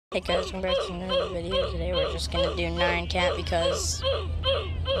Hey guys, welcome back to another video. Today we're just gonna do Nyan Cat because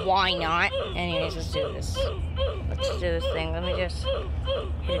why not? Anyways, let's do this. Let's do this thing. Let me just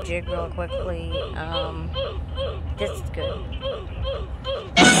hit a jig real quickly. This is good.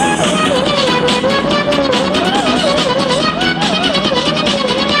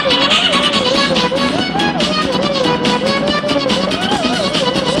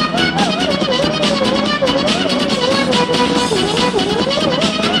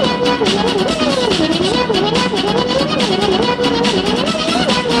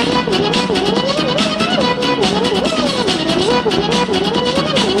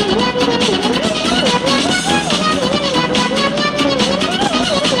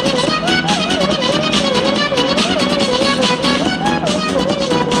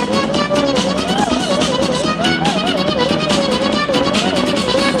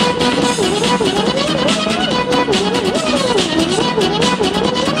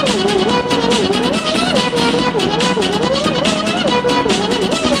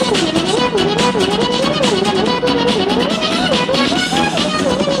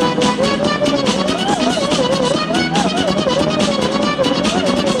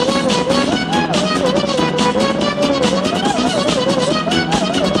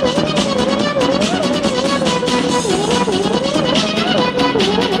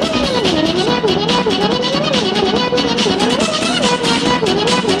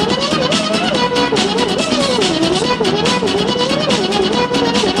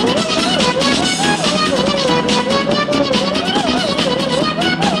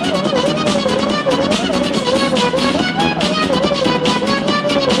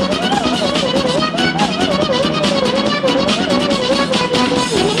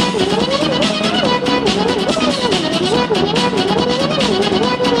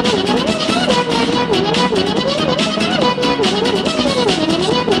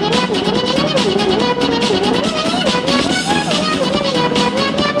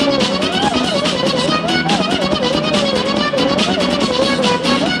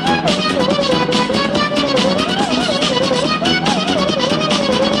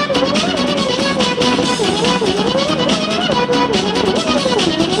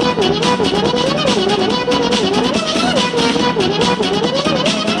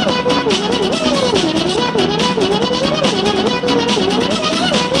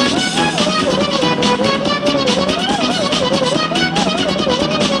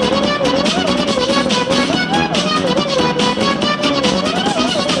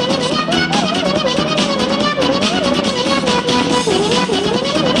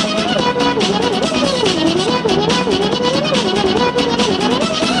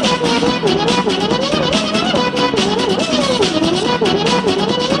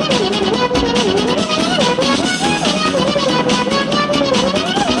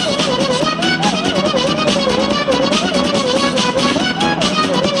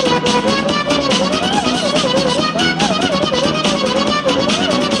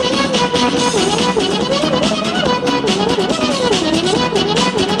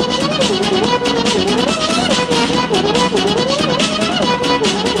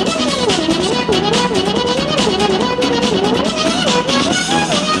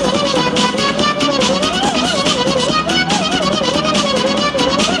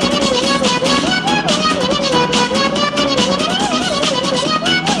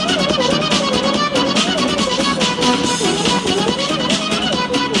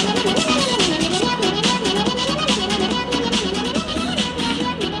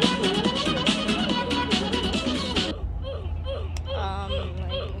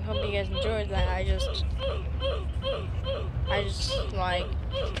 I hope you guys enjoyed that. I just like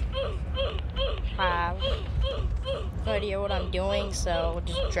have no idea what I'm doing, so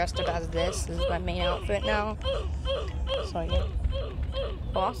just dressed up as this. This is my main outfit now. So yeah.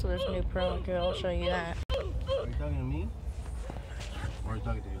 Also, there's a new promo code. I'll show you that. Are you talking to me? Or are you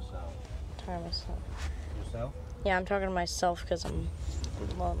talking to yourself? I'm talking to myself. Yourself? Yeah, I'm talking to myself because I'm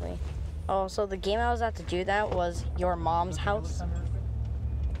lonely. Oh, so the game I was at to do that was Your Mom's House.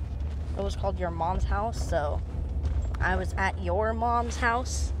 It was called Your Mom's House, so I was at Your Mom's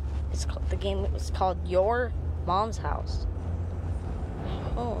House. The game was called Your Mom's House.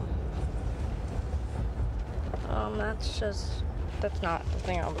 Oh. That's not the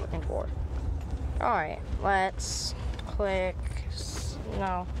thing I'm looking for. Alright, let's click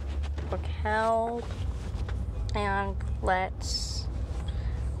help, and let's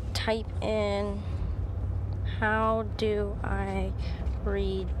type in how do I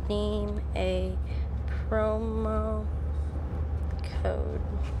redeem a promo code.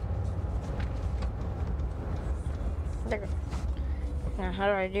 There. Now how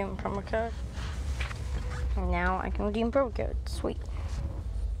do I redeem promo code? And now I can redeem promo code. Sweet.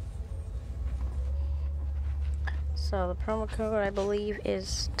 So the promo code I believe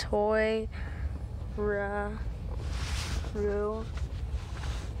is Toy Ru.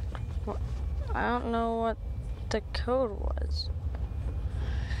 I don't know what the code was.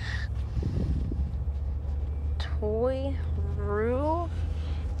 Toy Ru?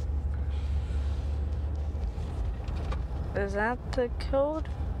 Is that the code?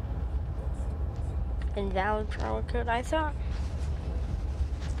 Invalid promo code, I thought.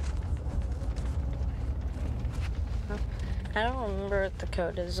 I don't remember what the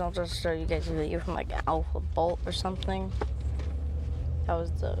code is. I'll just show you guys a video from like Alpha Bolt or something. That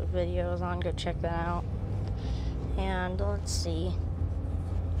was the video I was on. Go check that out. And let's see.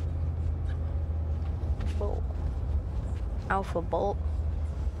 Whoa. Alpha Bolt.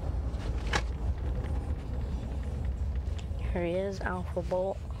 Here he is, Alpha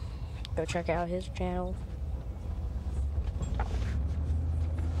Bolt. Go check out his channel.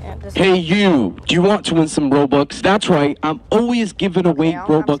 Hey you, do you want to win some Robux? That's right, I'm always giving away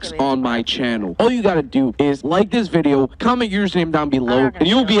Robux on my channel. All you gotta do is like this video, comment your username down below, and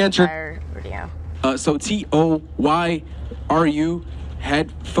you'll be entered. So TOYRU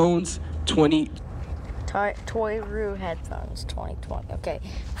headphones 20. Toy-Ru headphones 2020. Okay,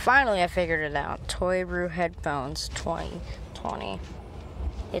 finally I figured it out. Toy-Ru headphones 2020.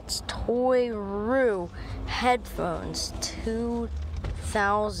 It's Toy-Ru headphones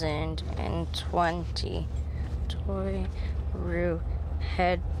 2020. Toy-Ru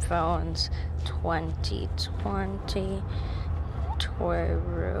headphones 2020.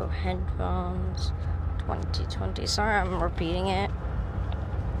 Toy-Ru headphones 2020. Sorry, I'm repeating it.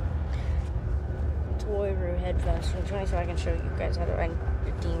 Toy-Ru headphones 2020, so I can show you guys how to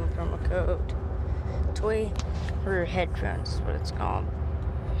redeem promo code. Toy-Ru headphones is what it's called.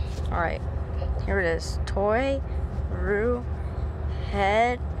 Alright, here it is. Toy-Ru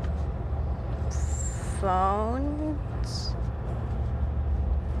headphones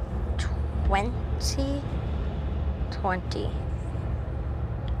 2020.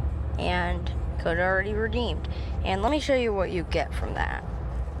 And code already redeemed. And let me show you what you get from that.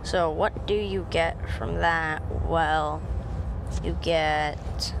 So what do you get from that? Well, you get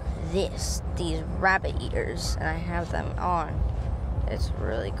these rabbit ears, and I have them on. It's a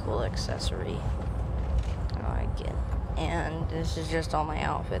really cool accessory. I like it. And this is just all my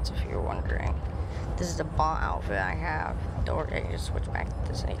outfits, if you're wondering. This is the bot outfit I have. Or I can just switch back to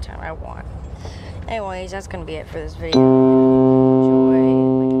this anytime I want. Anyways, that's gonna be it for this video.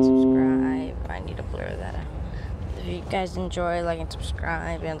 Enjoy, like and subscribe. I need to blur that out. If you guys enjoy, like and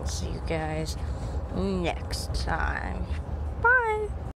subscribe, and I'll see you guys next time.